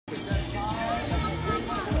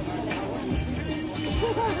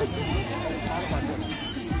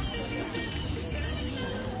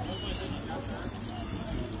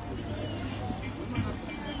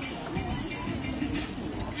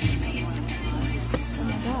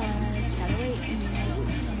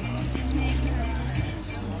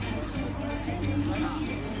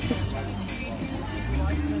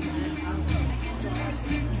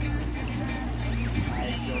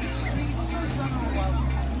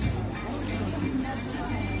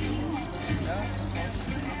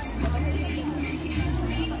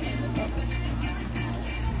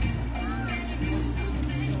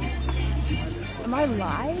I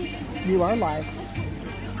live? You are live.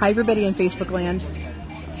 Hi, everybody in Facebook land.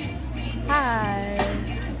 Hi.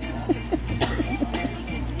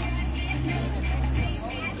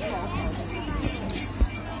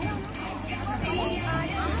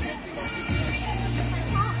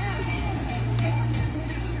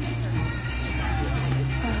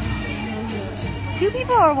 Two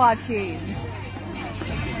people are watching.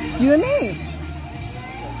 You and me.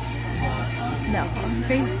 No, on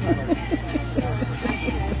Facebook.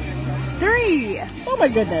 3. Oh my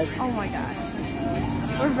goodness. Oh my gosh.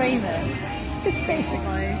 We're famous.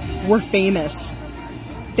 Basically. We're famous.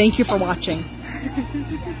 Thank you for watching.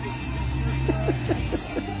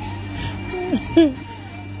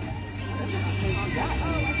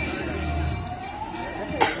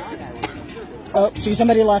 Oh, see,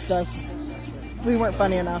 somebody left us. We weren't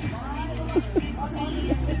funny enough. Oh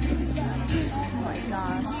my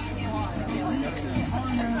gosh.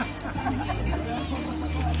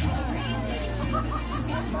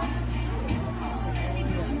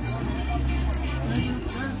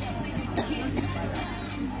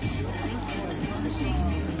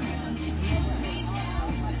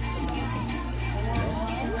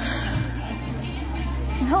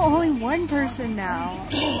 No, only one person now.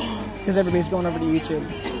 Because everybody's going over to YouTube.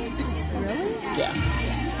 Really? Yeah.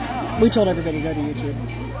 We told everybody to go to YouTube.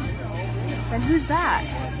 Then who's that?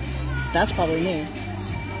 That's probably me.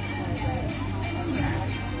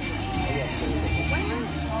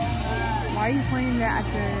 Why are you pointing that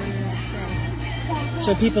at the thing?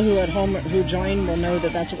 So people who at home who join will know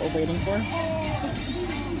that that's what we're waiting for.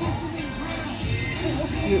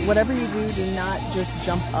 Whatever you do, do not just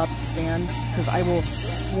jump up stands, because I will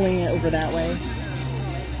fling it over that way.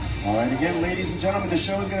 All right, again, ladies and gentlemen, the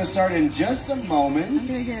show is going to start in just a moment.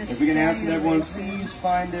 If we can ask that everyone please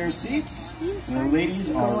find their seats. The ladies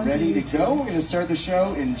are ready to go. We're going to start the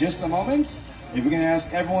show in just a moment. If we can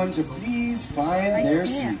ask everyone to please find their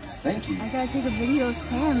seats. Thank you. I gotta take a video of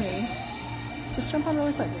Sammy. Just jump on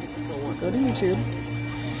really quick. Go to YouTube.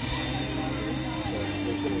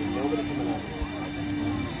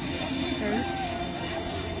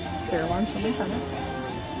 Fair one, somebody's on it.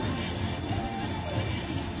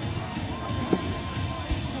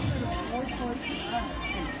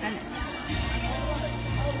 Tennis.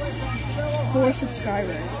 4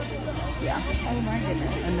 subscribers. Yeah. Oh my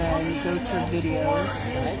goodness. And then go to videos.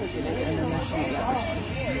 And then there should be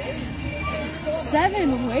this.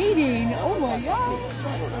 7 waiting. Oh my god.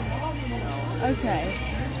 Okay.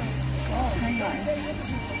 Hang on.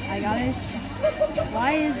 I got it.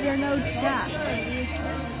 Why is there no chat?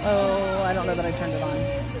 Oh, I don't know that I turned it on.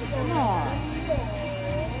 Aw.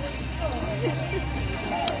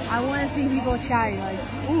 I want to see people chatting like,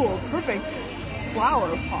 ooh, perfect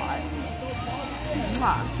flower pot.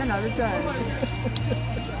 Mwah, 10 out of 10.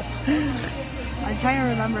 I'm trying to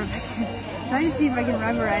remember if I can, trying to see if I can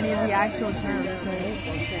remember any of the actual terms.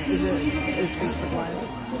 Is Facebook Live?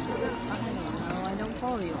 No, I don't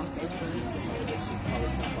follow you on Facebook.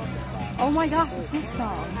 Oh my gosh, it's this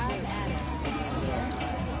song.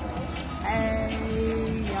 Hey,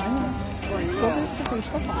 Go back to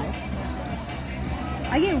Facebook Live.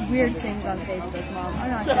 I get weird things on Facebook, Mom. I'm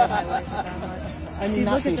not sure if I like it that much. I mean, See,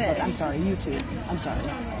 not look at Facebook. this. I'm sorry, YouTube. I'm sorry,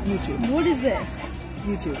 YouTube. What is this?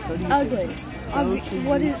 YouTube. Go to YouTube. Ugly. Go to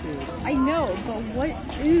What is? YouTube. I know, but what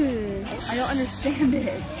is? I don't understand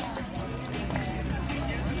it.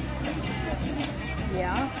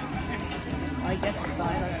 Yeah. Well, I guess it's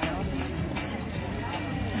fine. I don't know.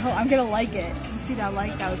 Oh, I'm gonna like it. You see that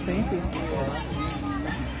like? That was Thank you.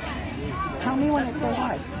 Tell me when it goes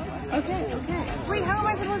live. okay. Okay. Wait, how am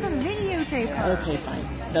I supposed to videotape her? Okay, fine.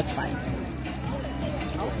 That's fine.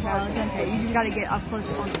 No, it's okay. You just gotta get up close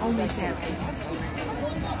on only Sammy.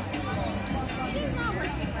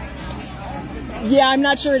 Yeah, I'm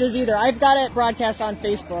not sure it is either. I've got it broadcast on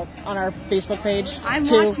Facebook, on our Facebook page. I'm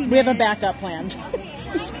too. watching We have a it. backup plan.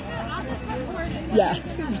 Yeah.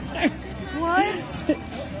 What?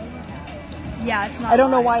 Yeah, it's not. I don't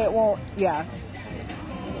know live. why it won't. Yeah.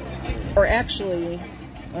 Or actually,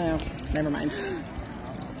 well, never mind.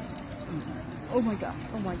 Oh my gosh.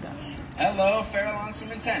 Oh my gosh. Hello, Fairlawn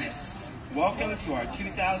Swim and Tennis. Welcome to our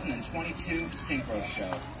 2022 Synchro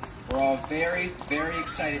Show. We're all very, very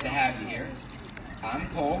excited to have you here. I'm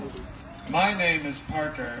Cole. My name is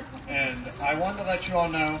Parker, and I wanted to let you all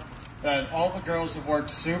know that all the girls have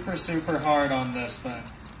worked super, super hard on this thing.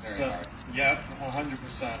 Very hard. Yep,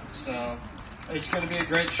 100%. So it's going to be a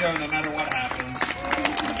great show no matter what happens.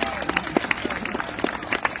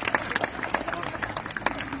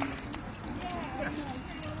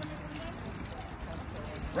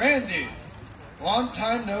 Randy, long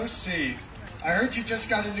time no see. I heard you just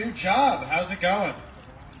got a new job. How's it going?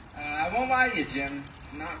 I won't lie to you, Jim.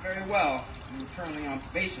 Not very well. I'm currently on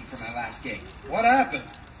probation for my last gig. What happened?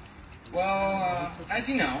 Well, as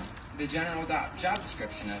you know, the general job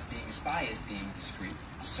description of being a spy is being discreet,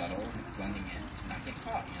 subtle, and blending in, not get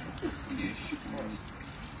caught, you know. Douche, of course.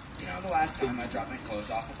 You know, the last time I dropped my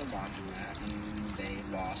clothes off at the laundromat, and they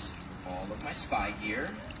lost all of my spy gear.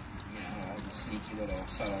 You know, all the sneaky little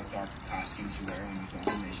subtle dark costumes you wear when you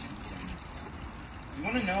go on missions. And you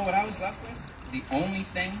want to know what I was left with? The only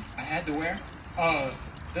thing I had to wear?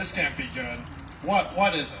 This can't be good.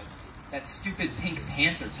 What is it? That stupid Pink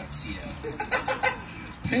Panther tuxedo.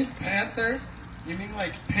 Pink Panther? You mean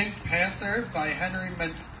like Pink Panther by Henry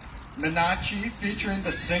Minacci featuring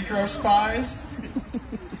the Synchro Spies?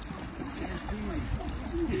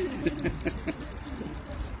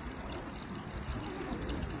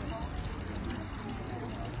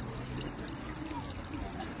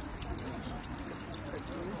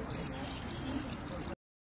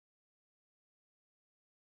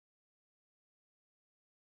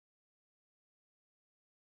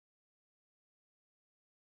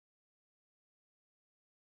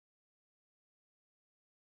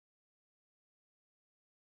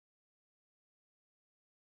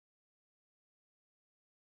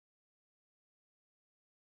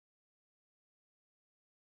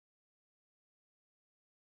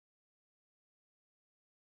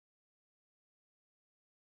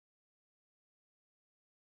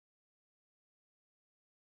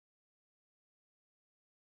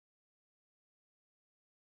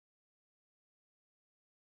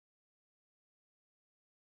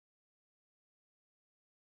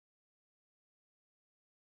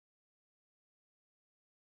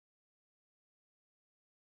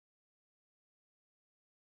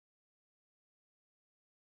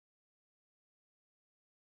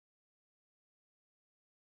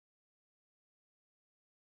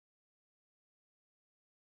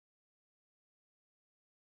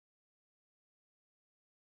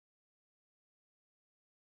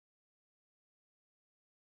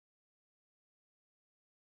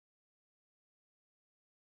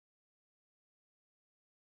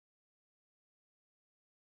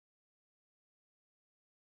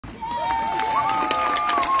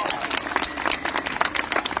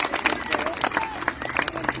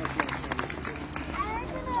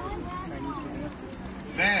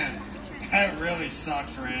 Man, that really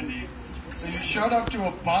sucks, Randy. So you showed up to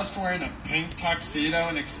a bust wearing a pink tuxedo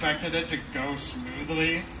and expected it to go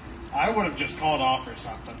smoothly? I would have just called off or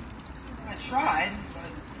something. I tried,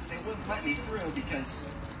 but they wouldn't let me through because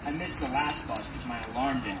I missed the last bus because my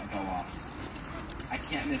alarm didn't go off. I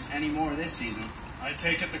can't miss any more this season. I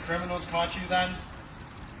take it the criminals caught you then?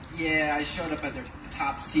 Yeah, I showed up at their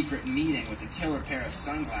top secret meeting with a killer pair of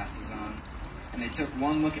sunglasses on, and they took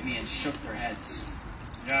one look at me and shook their heads.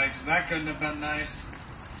 Yikes, that couldn't have been nice.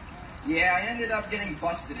 Yeah, I ended up getting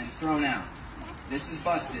busted and thrown out. This is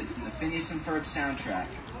Busted from the Phineas and Ferb soundtrack,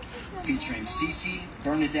 featuring Cece,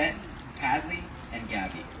 Bernadette, Hadley, and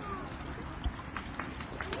Gabby.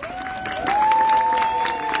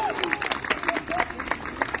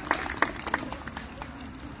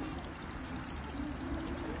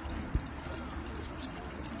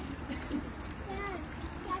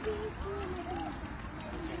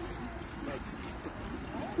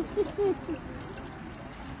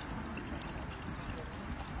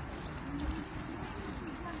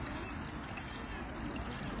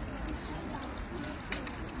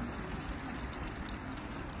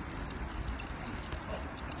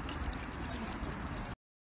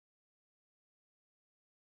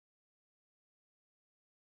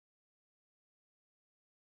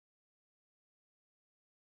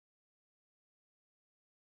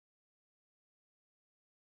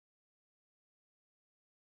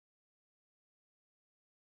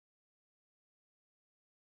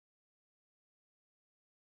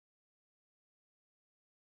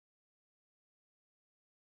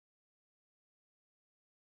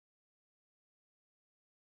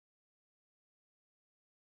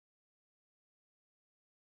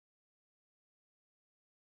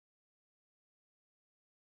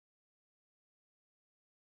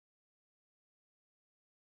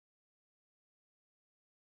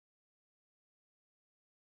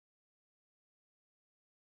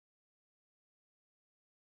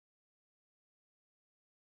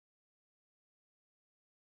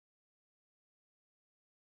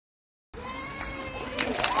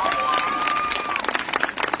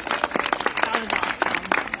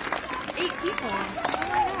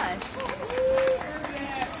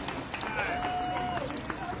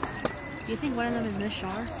 Do you think one of them is Miss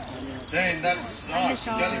Shar? Dang, that sucks.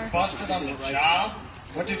 Getting busted on the job?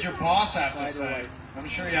 What did your boss have to say? I'm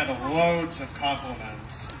sure he had loads of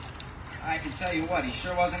compliments. I can tell you what, he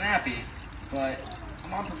sure wasn't happy. But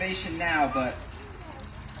I'm on probation now, but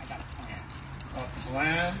I got a plan. A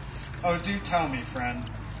plan? Oh, do tell me, friend.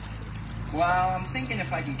 Well, I'm thinking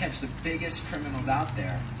if I can catch the biggest criminals out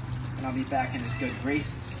there, then I'll be back in his good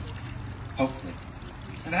graces. Hopefully.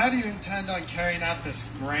 And how do you intend on carrying out this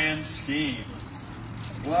grand scheme?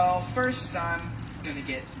 Well, first I'm gonna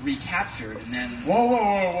get recaptured and then... Whoa, whoa,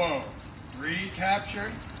 whoa, whoa.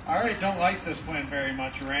 Recaptured? I already don't like this plan very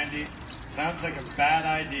much, Randy. Sounds like a bad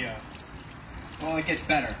idea. Well, it gets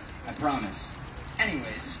better, I promise.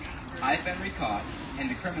 Anyways, I've been recaught and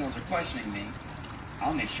the criminals are questioning me.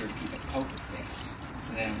 I'll make sure to keep a poker face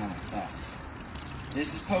so they don't know my thoughts.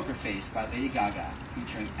 This is Poker Face by Lady Gaga,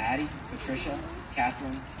 featuring Addie, Patricia,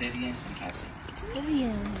 Catherine, Vivian, and Cassie.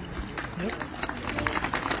 Vivian. Yep.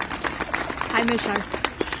 Hi, Miss Shark.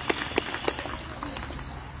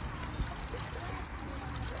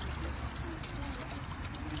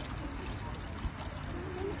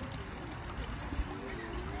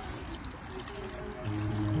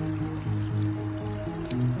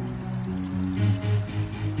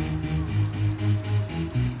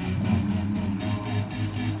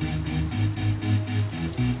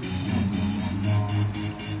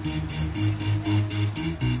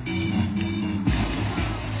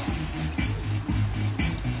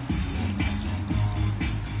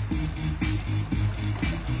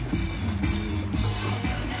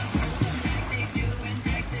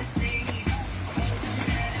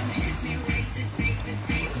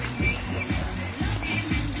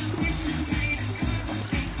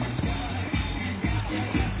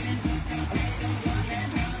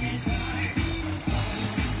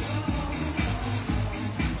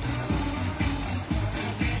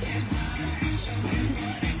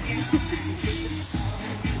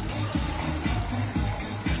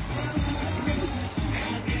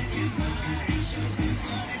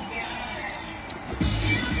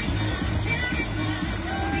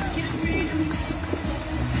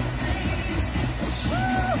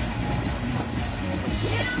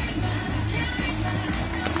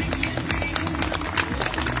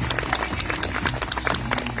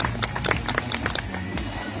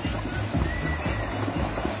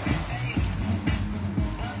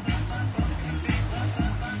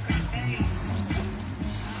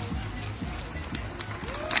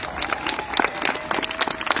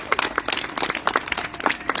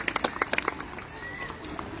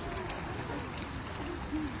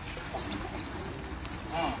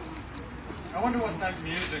 I wonder what that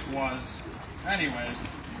music was. Anyways,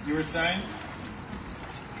 you were saying?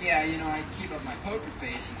 Yeah, you know, I keep up my poker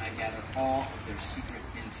face and I gather all of their secret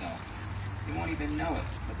intel. You won't even know it,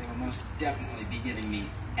 but they will most definitely be giving me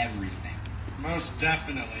everything. Most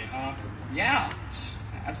definitely, huh? Yeah,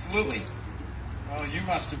 absolutely. Well, you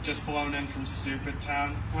must have just blown in from Stupid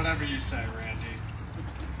Town. Whatever you say, Randy.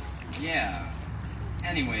 Yeah.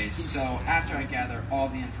 Anyways, so after I gather all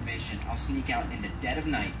the information, I'll sneak out in the dead of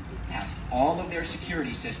night, past all of their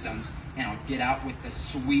security systems, and I'll get out with the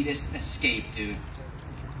sweetest escape, dude.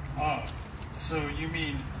 Oh, so you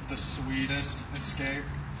mean the sweetest escape?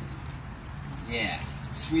 Yeah,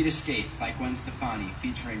 Sweet Escape by Gwen Stefani,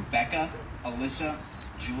 featuring Becca, Alyssa,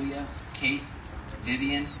 Julia, Kate,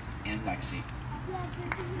 Vivian, and Lexi.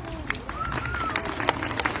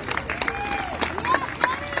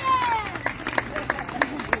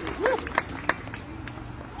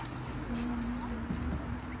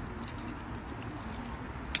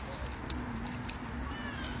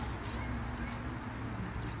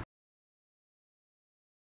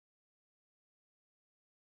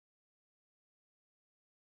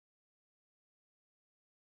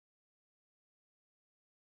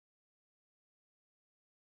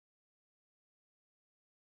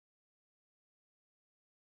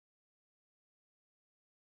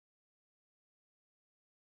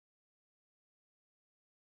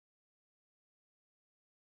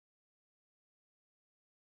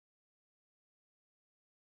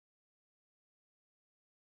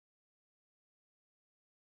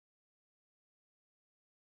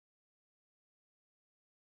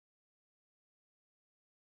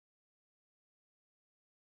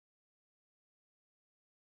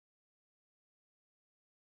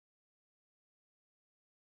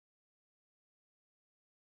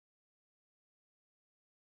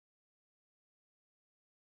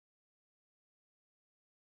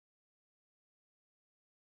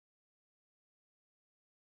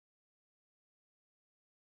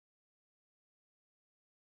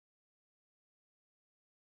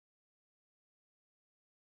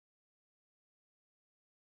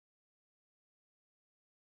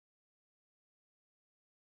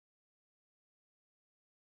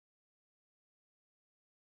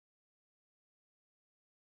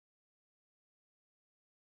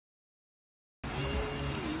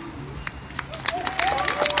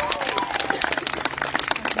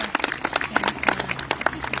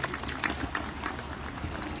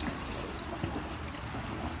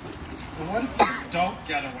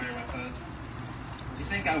 away with it. You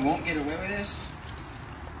think I won't get away with this?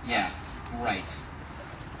 Yeah, right.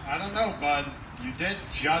 I don't know, bud. You did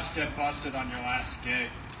just get busted on your last gig.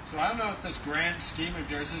 So I don't know if this grand scheme of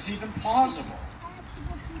yours is even plausible.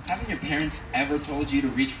 Haven't your parents ever told you to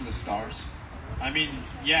reach for the stars? I mean,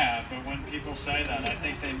 yeah, but when people say that, I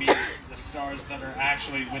think they mean the stars that are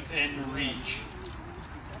actually within reach.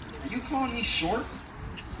 Are you calling me short?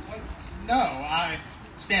 What? No,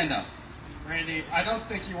 Stand up. Randy, I don't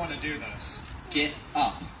think you want to do this. Get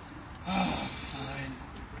up. Oh,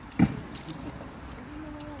 fine.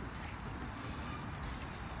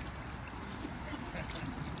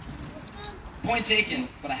 Point taken,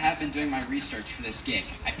 but I have been doing my research for this gig.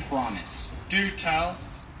 I promise. Do tell.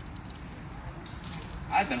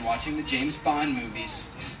 I've been watching the James Bond movies.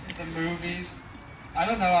 The movies. I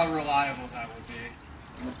don't know how reliable that would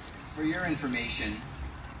be. For your information,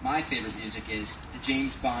 my favorite music is the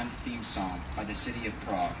James Bond theme song by the City of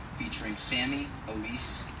Prague, featuring Sammy,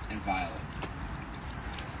 Elise, and Violet.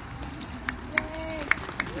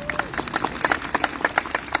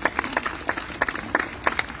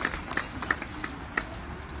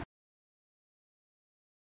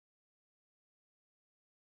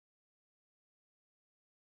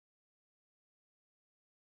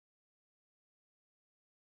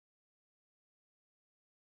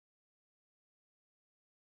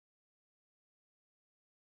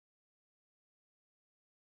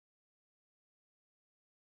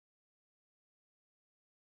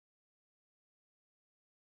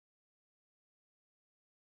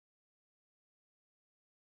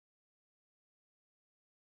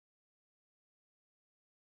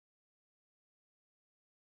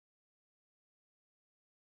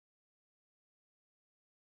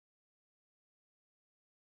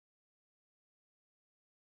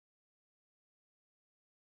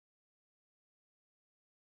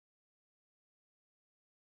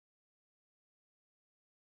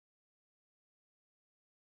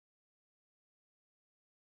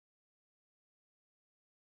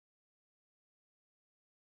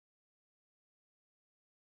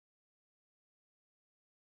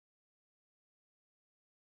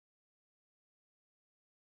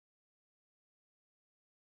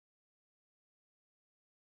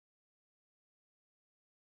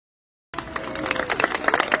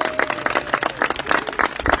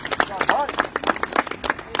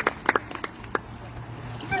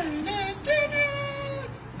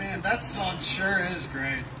 Man, that song sure is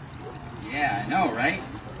great. Yeah, I know, right?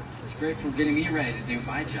 It's great for getting me ready to do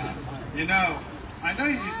my job. You know, I know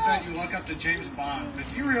you said you look up to James Bond, but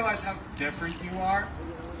do you realize how different you are?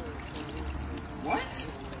 What?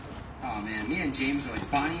 Oh man, me and James are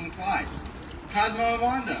like Bonnie and Clyde, Cosmo and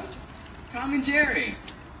Wanda, Tom and Jerry,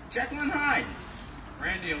 Jekyll and Hyde.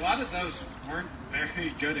 Randy, a lot of those weren't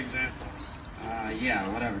very good examples. Yeah,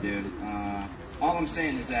 whatever, dude. All I'm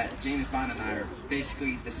saying is that James Bond and I are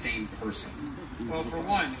basically the same person. Well, for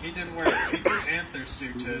one, he didn't wear a Pink Panther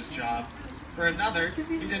suit to his job. For another,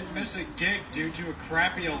 he didn't miss a gig due to a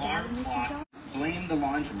crappy alarm clock. Blame the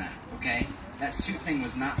laundromat, okay? That suit thing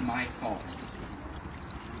was not my fault.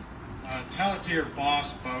 Tell it to your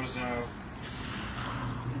boss, bozo.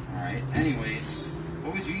 Alright, anyways,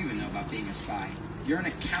 what would you even know about being a spy? You're an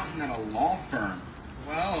accountant at a law firm.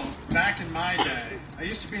 Well, back in my day, I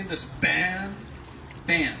used to be in this band.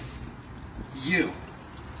 Band. You.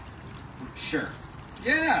 Sure.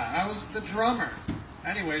 Yeah, I was the drummer.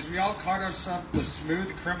 Anyways, we all called ourselves the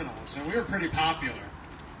Smooth Criminals, and we were pretty popular.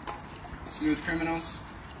 Smooth Criminals?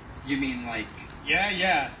 You mean like...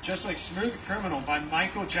 Yeah, just like Smooth Criminal by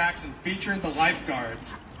Michael Jackson featuring the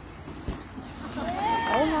Lifeguards.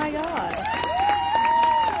 Oh my god.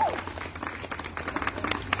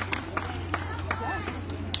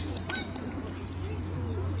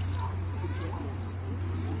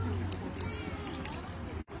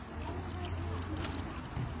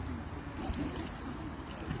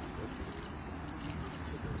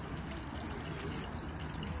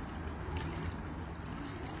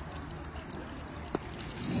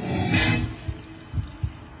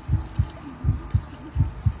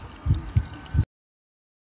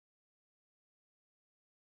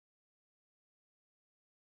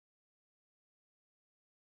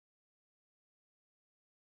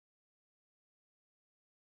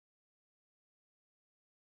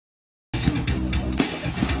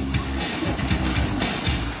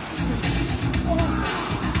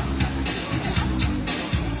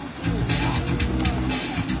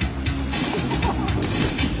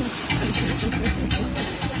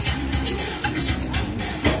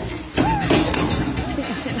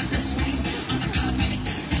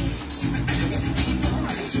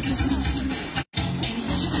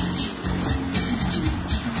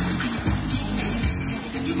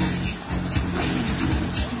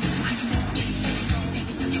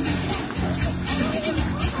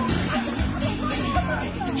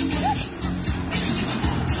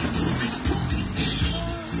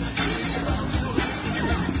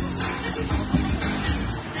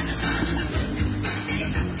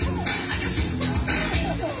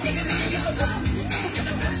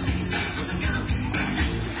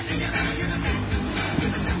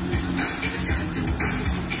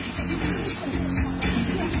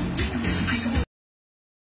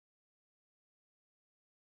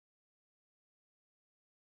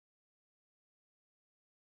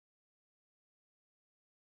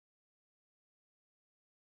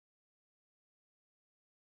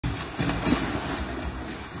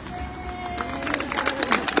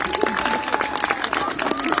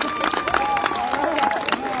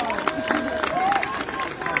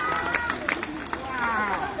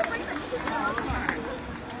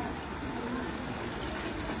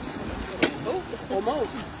 slow mo. You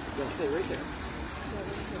gotta stay right there.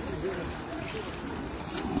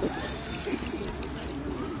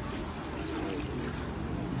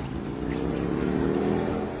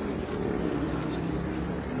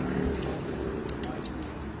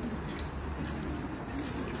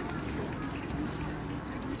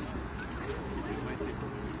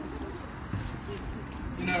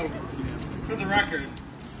 You know, for the record,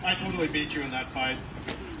 I totally beat you in that fight.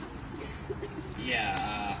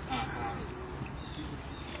 Yeah,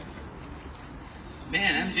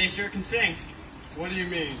 Man, MJ sure can sing. What do you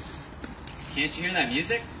mean? Can't you hear that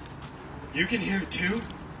music? You can hear it too?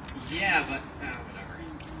 Yeah, but, whatever.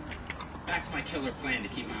 Back to my killer plan to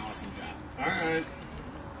keep my awesome job. Alright.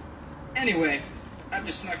 Anyway, I've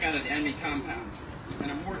just snuck out of the enemy compound, and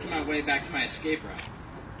I'm working my way back to my escape route.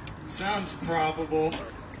 Sounds probable.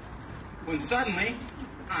 When suddenly,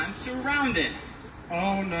 I'm surrounded.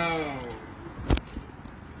 Oh no.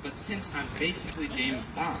 But since I'm basically James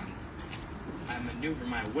Bond, I maneuver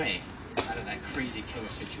my way out of that crazy killer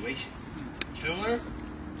situation. Killer?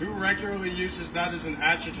 Who regularly uses that as an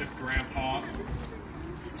adjective, Grandpa?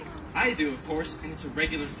 I do, of course, and it's a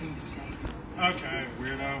regular thing to say. Okay,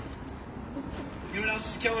 weirdo. You know what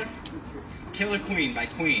else is killer? Killer Queen by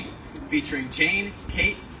Queen, featuring Jane,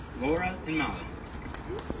 Kate, Laura, and Molly.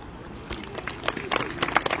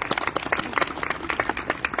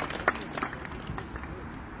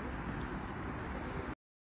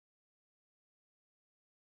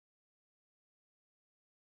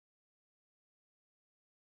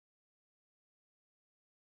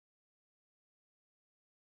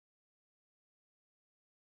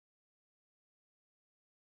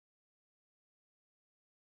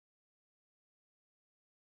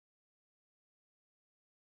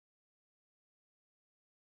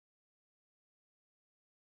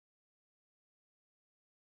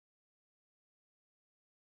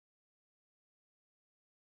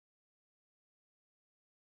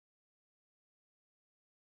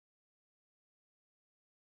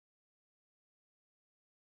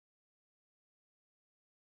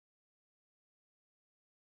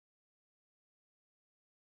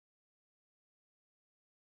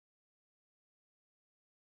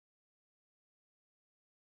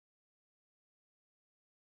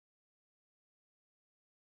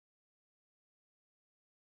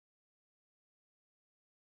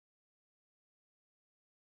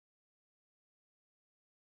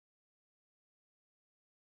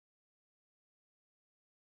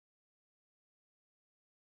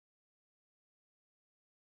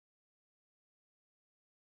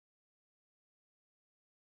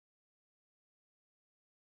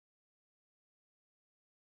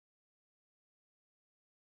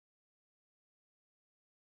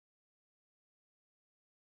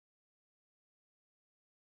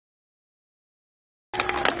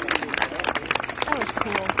 That was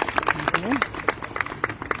cool.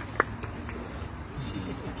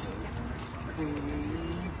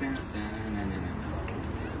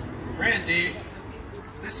 Randy,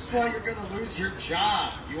 this is why you're gonna lose your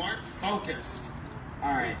job. You aren't focused.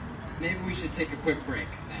 Alright, maybe we should take a quick break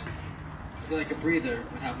then. I feel like a breather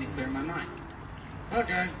would help me clear my mind.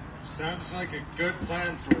 Okay, sounds like a good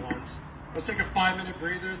plan for once. Let's take a 5-minute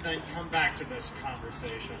breather, then come back to this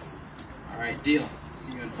conversation. Alright, deal.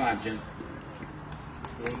 See you in 5, Jim.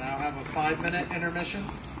 We'll now have a 5-minute intermission.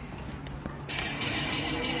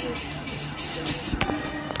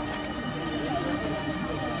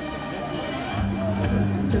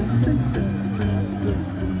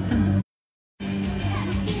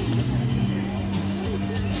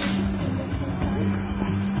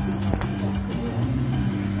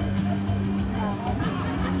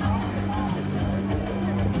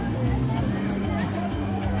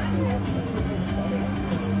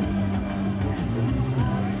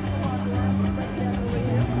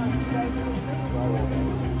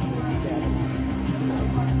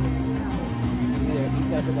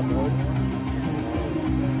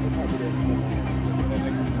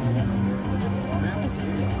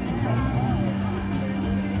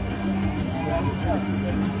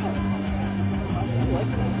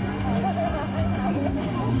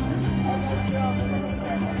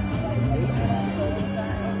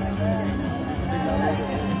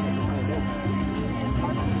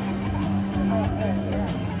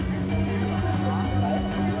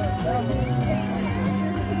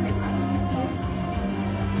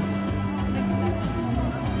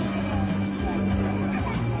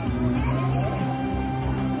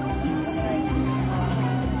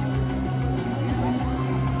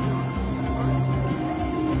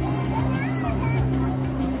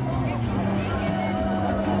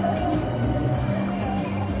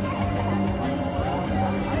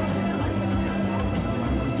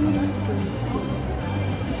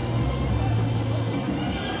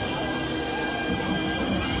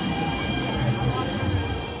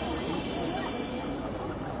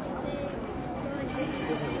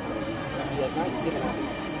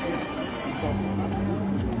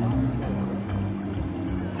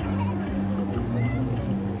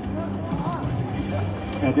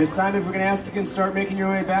 At this time, if we're going to ask you can start making your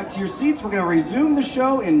way back to your seats, we're going to resume the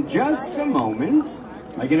show in just a moment.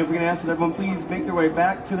 Again, if we're going to ask that everyone please make their way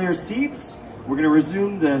back to their seats, we're going to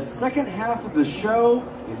resume the second half of the show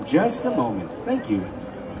in just a moment. Thank you.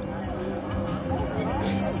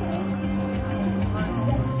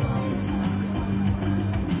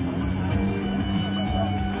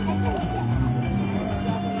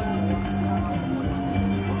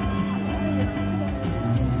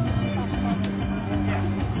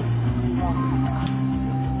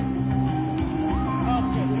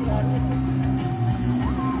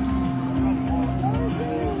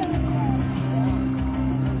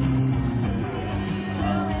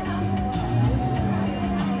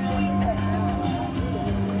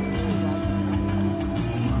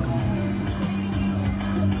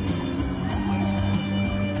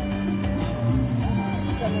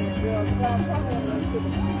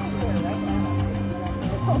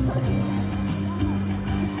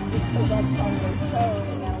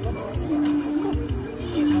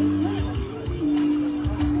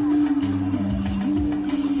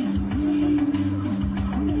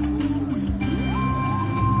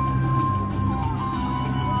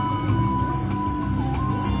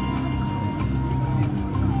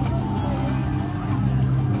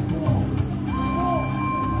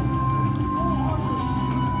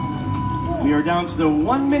 We are down to the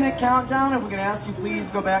 1 minute countdown. If we can ask you please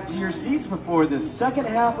go back to your seats before the second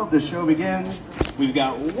half of the show begins. We've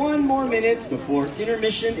got 1 more minute before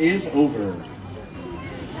intermission is over.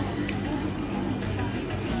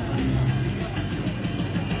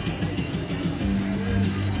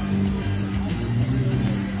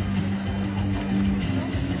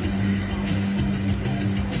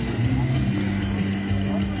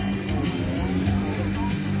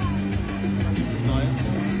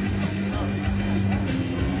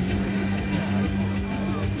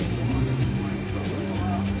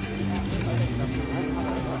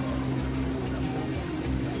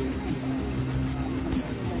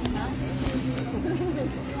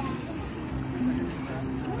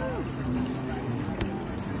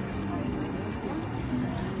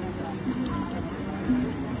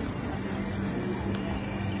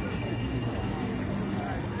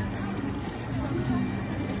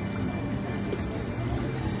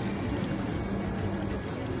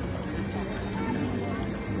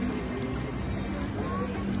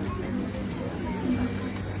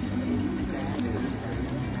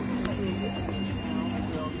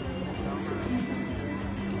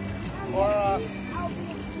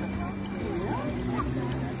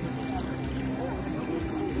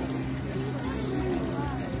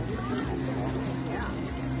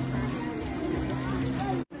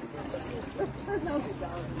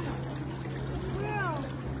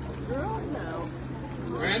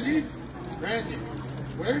 Randy? Randy,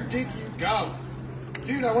 where did you go?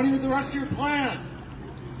 Dude, I want to hear the rest of your plan.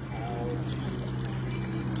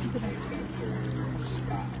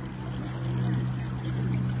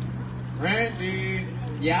 Randy.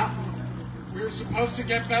 Yeah? We were supposed to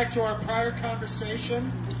get back to our prior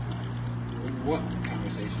conversation. What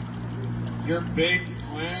conversation? Your big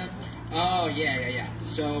plan. Oh, yeah.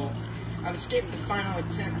 So, I've escaped the final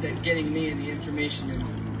attempt at getting me and the information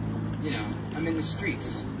and, you know, I'm in the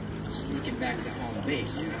streets, sneaking back to home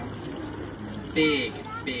base, you know?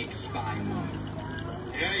 Big spy move.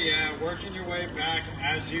 Yeah, working your way back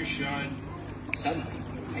as you should. Suddenly,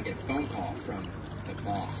 I get a phone call from the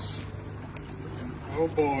boss. Oh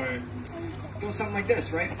boy. It goes something like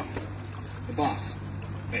this, right? The boss.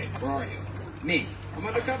 Hey, where are you? Me. I'm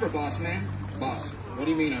undercover, boss man. Boss, what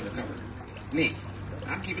do you mean undercover? Me.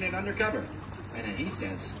 I'm keeping it undercover. And then he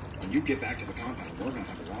says, when you get back to the compound, we're going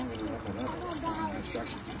to have a long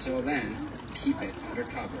instructions. Until then, keep it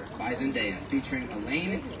undercover. By Zendaya, featuring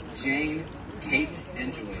Elaine, Jane, Kate,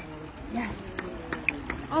 and Julia. Yes.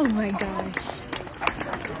 Oh my gosh.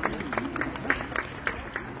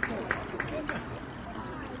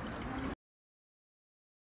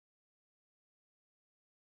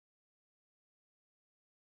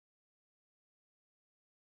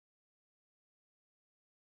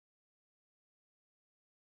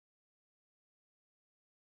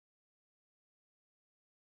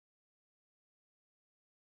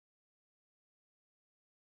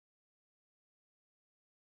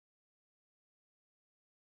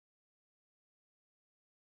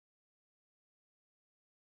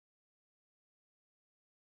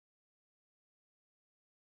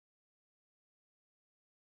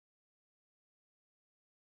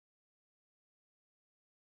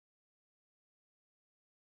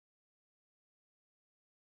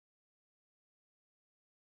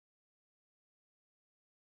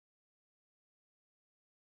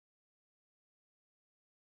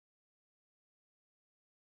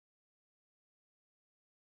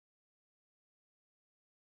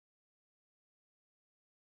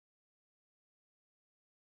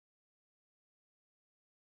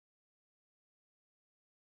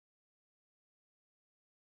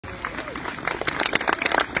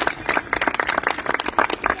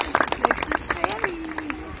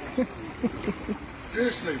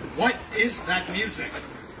 Seriously, what is that music?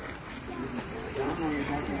 I don't know what you're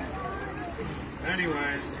talking about.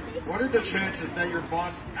 Anyways, what are the chances that your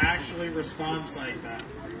boss actually responds like that?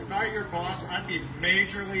 If I were your boss, I'd be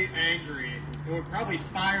majorly angry and would probably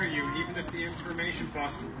fire you even if the information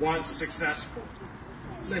bust was successful.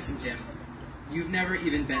 Listen, Jim, you've never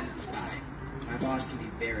even been a spy. My boss can be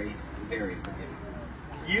very, very forgiving.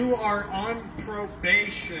 You are on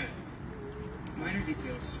probation. Minor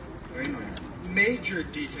details, very minor. Major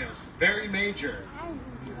details, very major.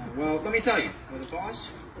 Well, let me tell you, with a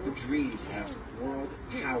boss who dreams to have world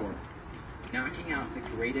power, knocking out the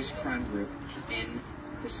greatest crime group in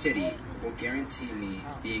the city will guarantee me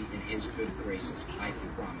being in his good graces. I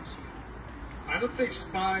promise you. I don't think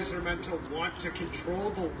spies are meant to want to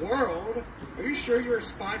control the world. Are you sure you're a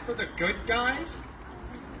spy for the good guys?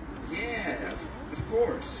 Yeah, of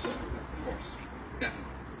course. Of course. Definitely.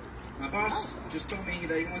 My boss just told me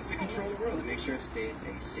that he wants to control the world and make sure it stays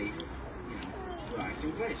a safe,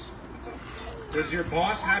 relaxing place. That's all. Does your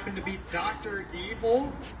boss happen to be Dr.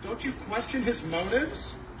 Evil? Don't you question his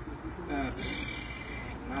motives?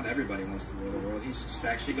 Not everybody wants to rule the world. He's just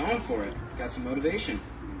actually going for it. Got some motivation.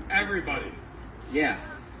 Everybody. Yeah.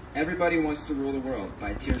 Everybody Wants to Rule the World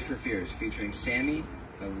by Tears for Fears, featuring Sammy,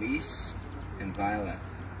 Elise, and Violet.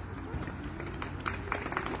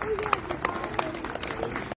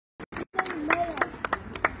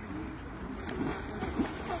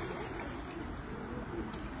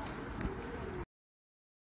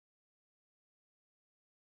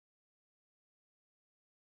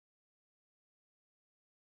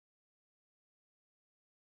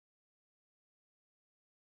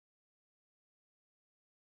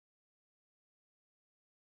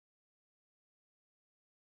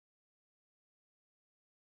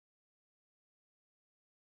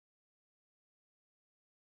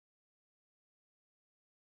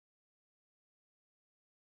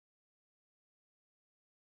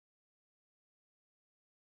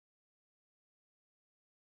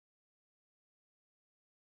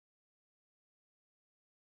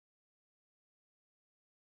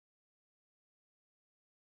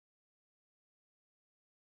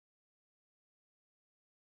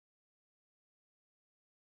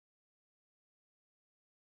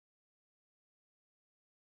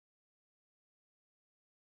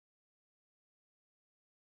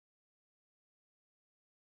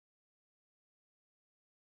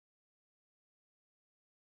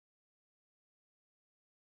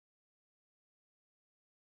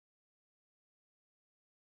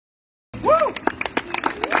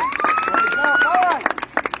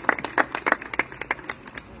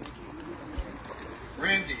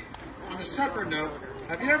 Randy, on a separate note,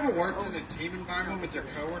 have you ever worked in a team environment with your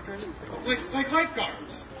coworkers? Like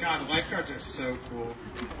lifeguards. God, lifeguards are so cool.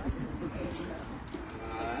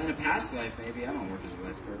 In a past life, maybe. I don't work as a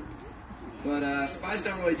lifeguard. But spies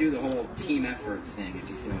don't really do the whole team effort thing, if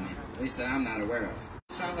you feel me. At least that I'm not aware of.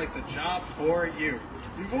 Sound like the job for you.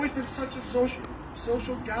 You've always been such a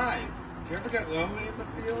social guy. Do you ever get lonely in the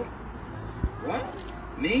field? What?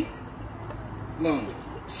 Me? Lonely?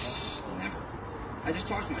 Never. I just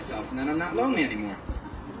talk to myself, and then I'm not lonely anymore.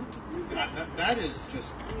 That is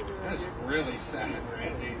really sad,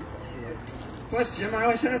 Randy. Plus, Jim, I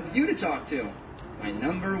always have you to talk to. My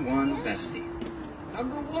number one bestie.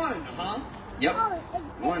 Number one, huh? Yep.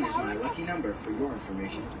 One is my lucky number for your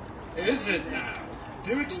information. Is it now?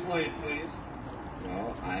 Do explain, please.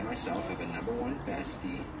 Well, I myself have a number one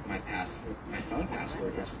bestie. My phone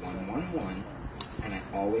password is 111, and I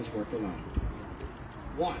always work alone.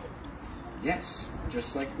 One. Yes,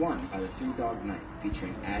 just like One by the Three Dog Night,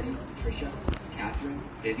 featuring Addie, Patricia, Catherine,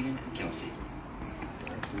 Vivian, and Kelsey.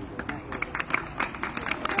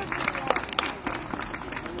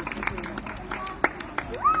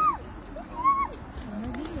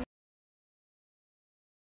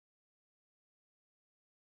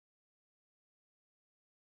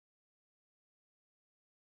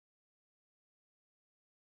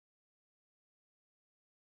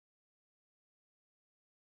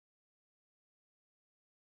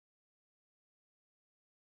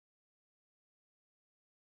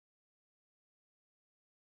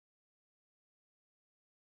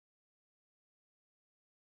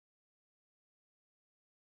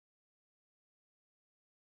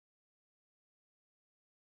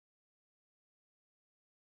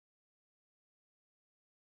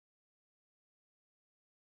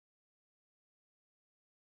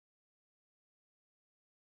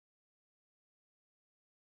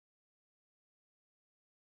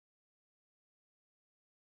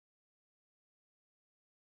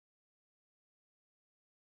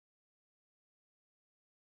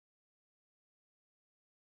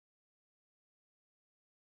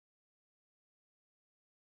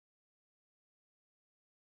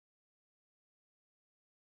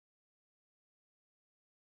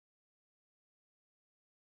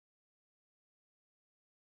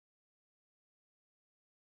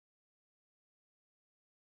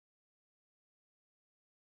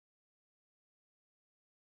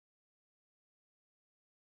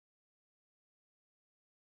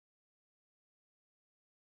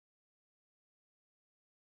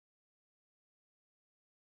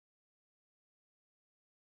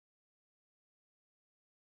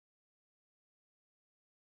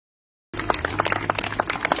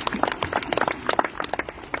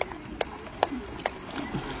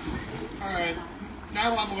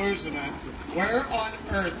 now I'm losing it. Where on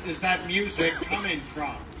earth is that music coming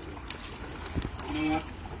from? You know what?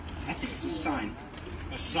 I think it's a sign.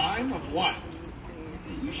 A sign of what?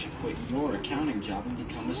 That you should quit your accounting job and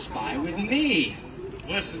become a spy with me.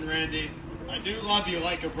 Listen, Randy, I do love you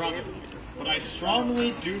like a brother, but I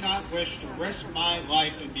strongly do not wish to risk my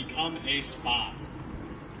life and become a spy.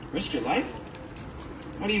 Risk your life?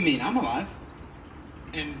 What do you mean? I'm alive.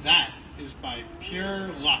 And that is by pure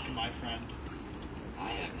luck, my friend. I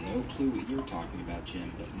have no clue what you're talking about,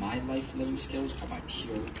 Jim, but my life-living skills are by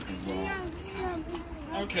pure and raw talent.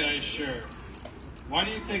 Okay, sure. Why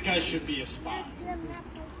do you think I should be a spy?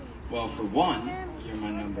 Well, for one, you're my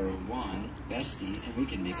number one bestie, and we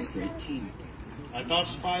can make a great team. I thought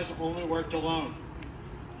spies only worked alone.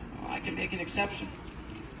 I can make an exception.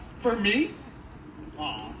 For me?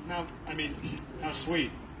 Aw, how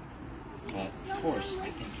sweet. But, of course, I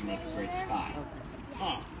think you make a great spy.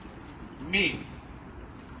 Huh. Me.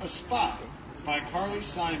 A Spy by Carly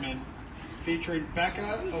Simon, featuring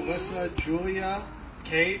Becca, Alyssa, Julia,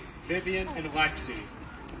 Kate, Vivian, and Lexi.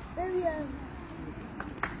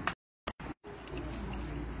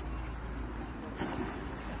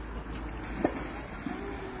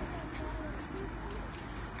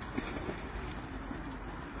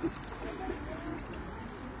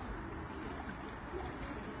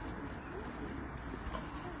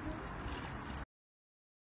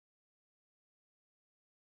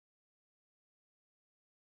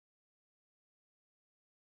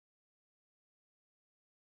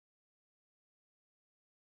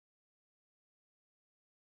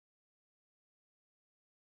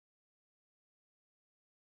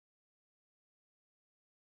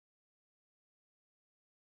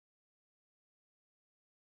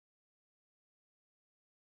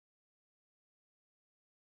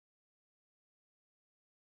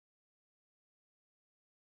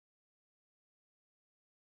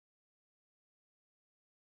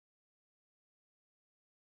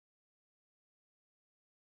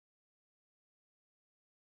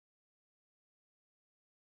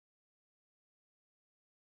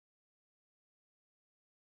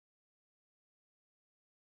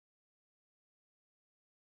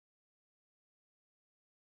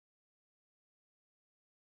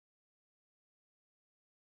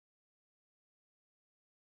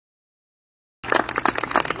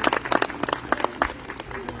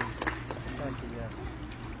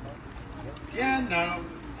 Yeah, no.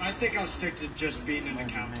 I think I'll stick to just being an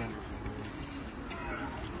accountant.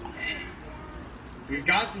 We've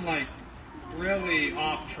gotten, really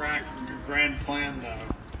off track from your grand plan,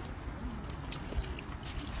 though.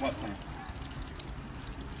 What plan?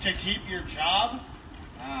 To keep your job?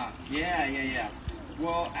 Yeah.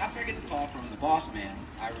 Well, after I get the call from the boss man,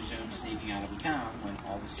 I resume sneaking out of the town when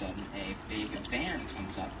all of a sudden a big van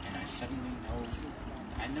comes up and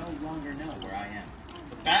I no longer know where I am.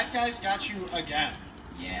 The bad guys got you again.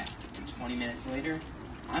 Yeah, and 20 minutes later,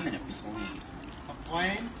 I'm in a plane. A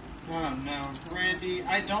plane? Oh no, Randy,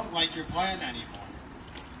 I don't like your plan anymore.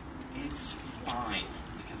 It's fine,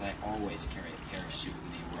 because I always carry a parachute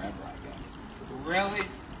with me wherever I go. Really?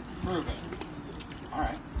 Prove it.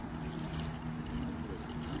 Alright.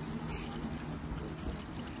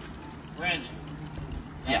 Randy.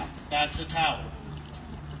 Yeah. That's a towel.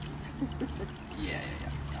 Yeah.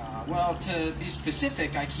 Well, to be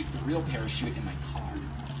specific, I keep the real parachute in my car.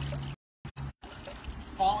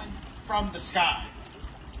 Falling from the sky.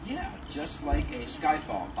 Yeah, just like a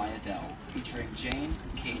Skyfall by Adele, featuring Jane,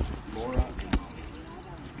 Kate, Laura, and Molly.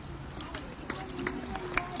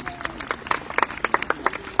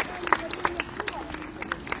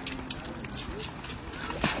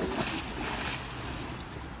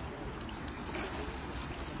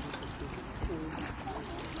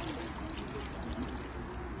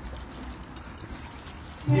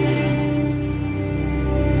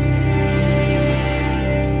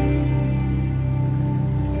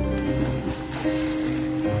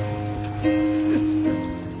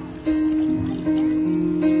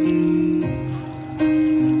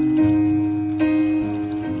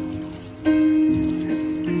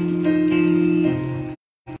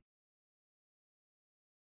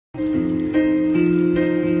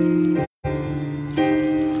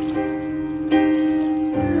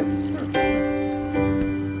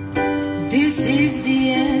 This is the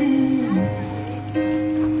end.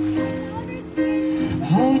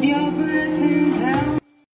 Hold your breath and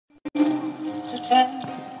count to 10.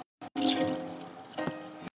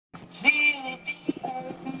 Feel the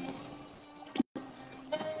earth move.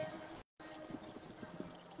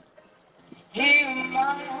 Hear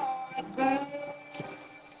my heart burns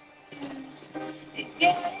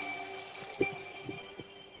again.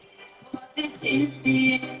 For this is is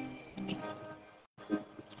the end.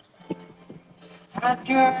 I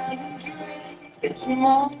tried and tried this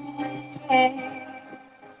morning,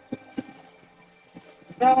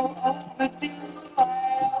 so overdue.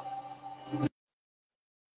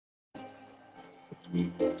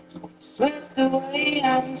 Swept away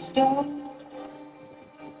and stole.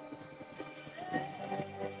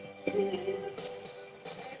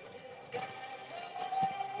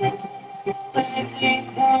 Let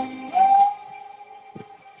it come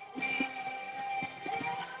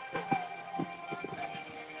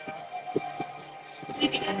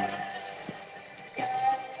together.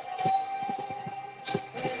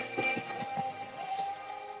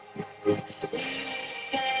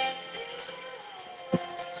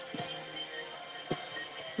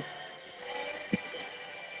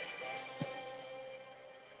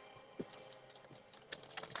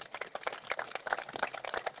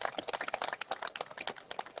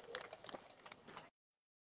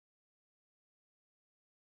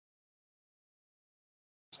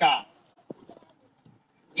 Scott.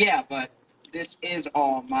 Yeah, but this is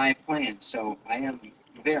all my plan, so I am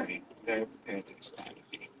very, very prepared to respond.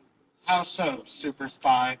 How so, super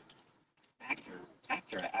spy?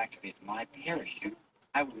 After I activate my parachute,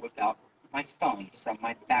 I will whip out my phone from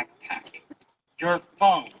my backpack. Your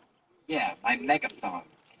phone. Yeah, my megaphone.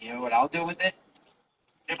 And you know what I'll do with it?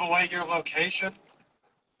 Give away your location?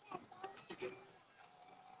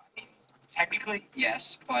 Technically,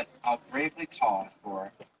 yes, but I'll bravely call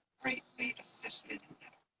for greatly assisted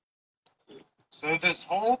help. So this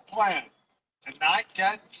whole plan to not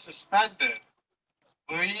get suspended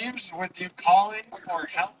leaves with you calling for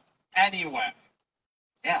help anyway.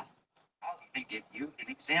 Yeah, I'll even give you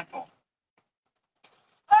an example.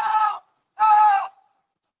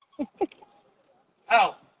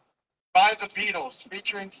 Help by the Beatles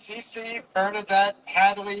featuring Cece, Bernadette,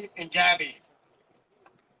 Hadley, and Gabby.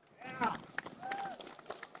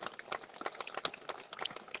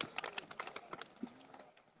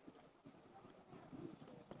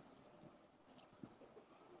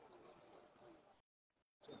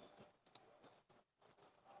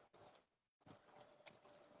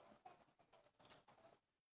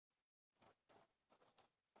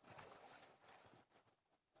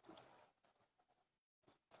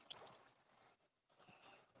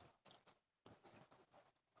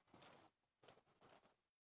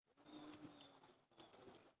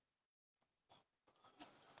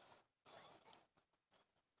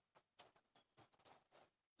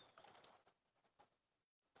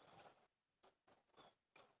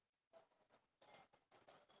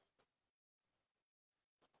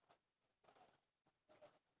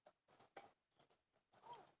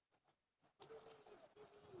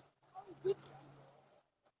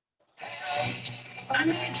 I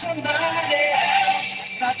need somebody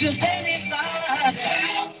help, not just anybody.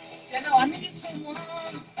 You know, I need someone.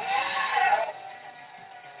 When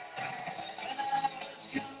I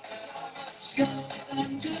was young, so much younger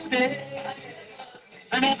than today,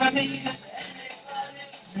 I never needed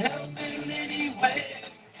anybody's help in any way.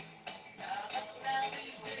 Now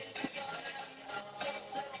these days I got so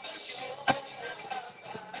self-assured.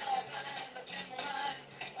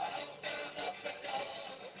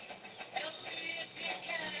 Help me if you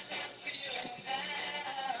can, I feel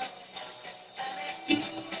now. And if you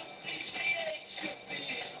appreciate your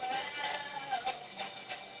being loud,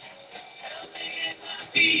 help me get my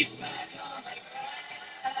feet back on the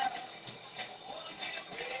ground. Won't you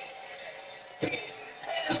please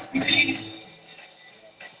help me?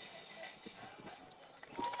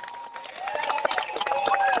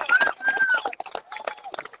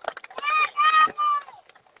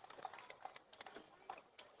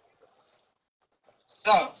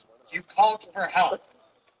 So, you called for help.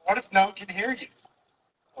 What if no one can hear you?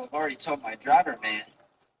 Well, I've already told my driver man,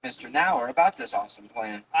 Mr. Nauer, about this awesome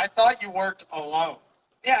plan. I thought you worked alone.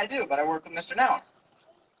 Yeah, I do, but I work with Mr. Nauer.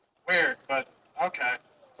 Weird, but okay.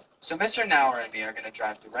 So Mr. Nauer and me are going to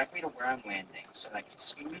drive directly to where I'm landing so that I can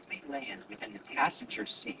smoothly land within the passenger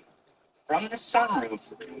seat. From the sunroof,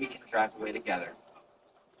 we can drive away together.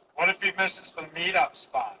 What if he misses the meetup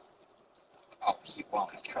spot? Oh, he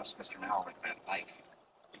won't. I trust Mr. Nauer with my life.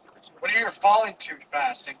 What if you're falling too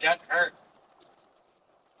fast and get hurt?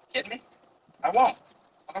 Kidding me? I won't.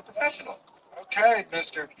 I'm a professional. Okay,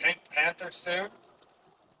 Mr. Pink Panther suit.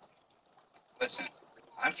 Listen,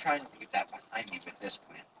 I'm trying to leave that behind me with this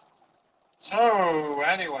plan. So,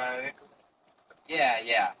 anyway,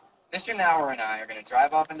 Yeah. Mr. Nauer and I are going to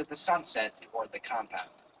drive off into the sunset toward the compound.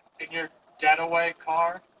 in your getaway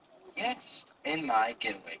car, Yes, in my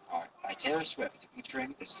getaway car by Taylor Swift,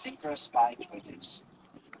 featuring the Synchro Spy coaches.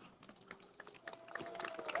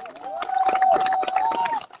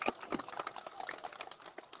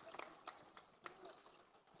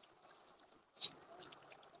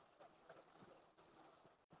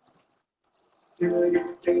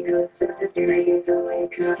 It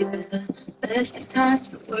was the best of times,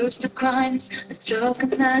 the worst of crimes. I struck a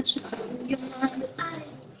match through your mind, but I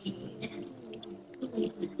didn't mean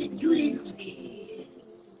it, and you didn't see it.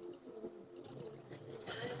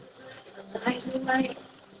 The lights were white,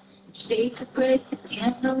 shades of gray, the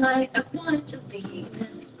candlelight. I wanted to leave,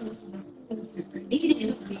 I needed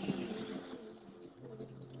a reason.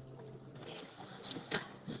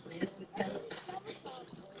 Where we fell apart,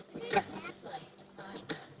 we got this light in my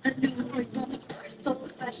style. I knew it from the first,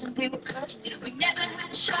 old fashioned, we were cursed. We never had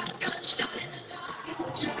a shotgun shot in the dark. You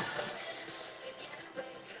were trying.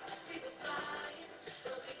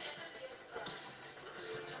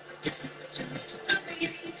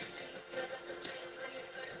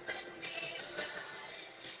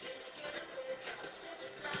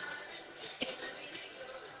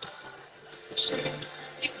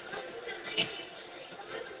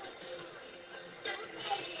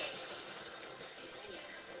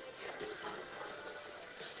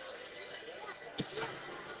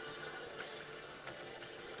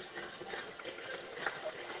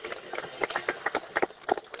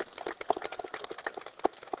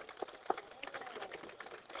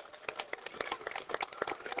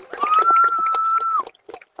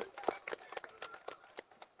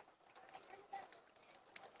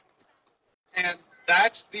 And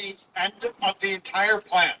that's the end of the entire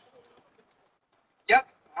plan. Yep,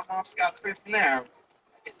 I'm off scot-free from there.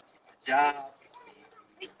 I get to keep my job,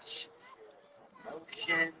 reach,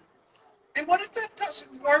 promotion. And what if that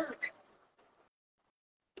doesn't work?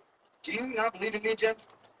 Do you not believe in me, Jim?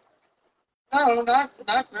 No, not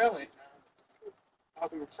really. Oh,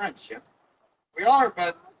 we were friends, Jim. We are,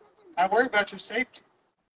 but I worry about your safety.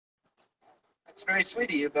 That's very sweet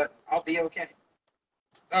of you, but I'll be okay.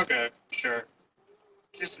 Okay, sure.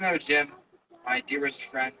 Just know, Jim, my dearest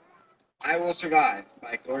friend, I Will Survive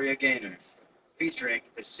by Gloria Gaynor, featuring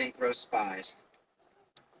the Synchro Spies.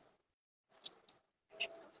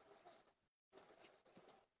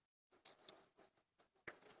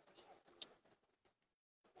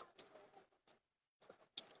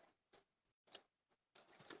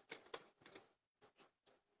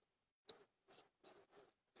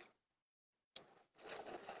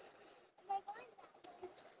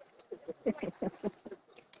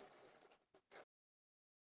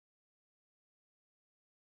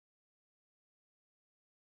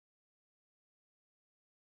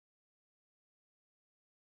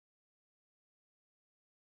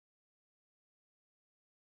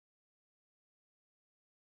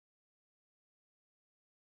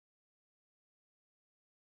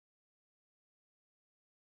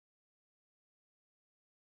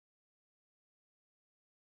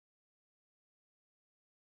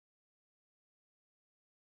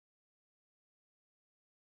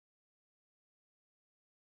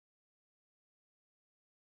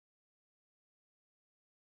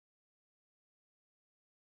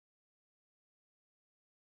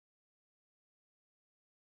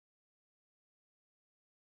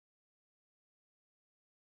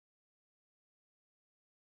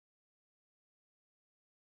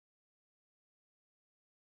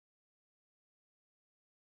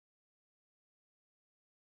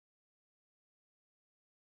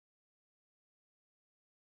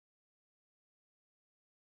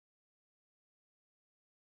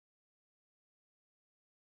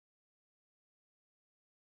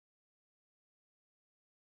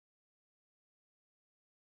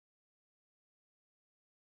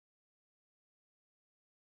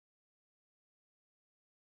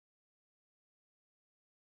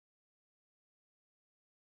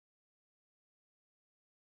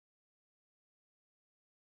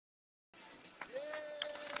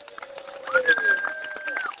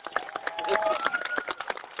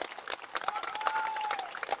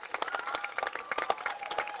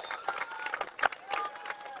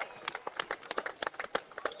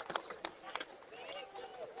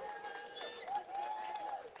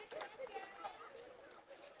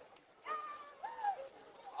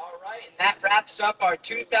 All right, and that wraps up our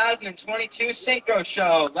 2022 Synchro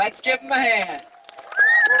Show. Let's give them a hand.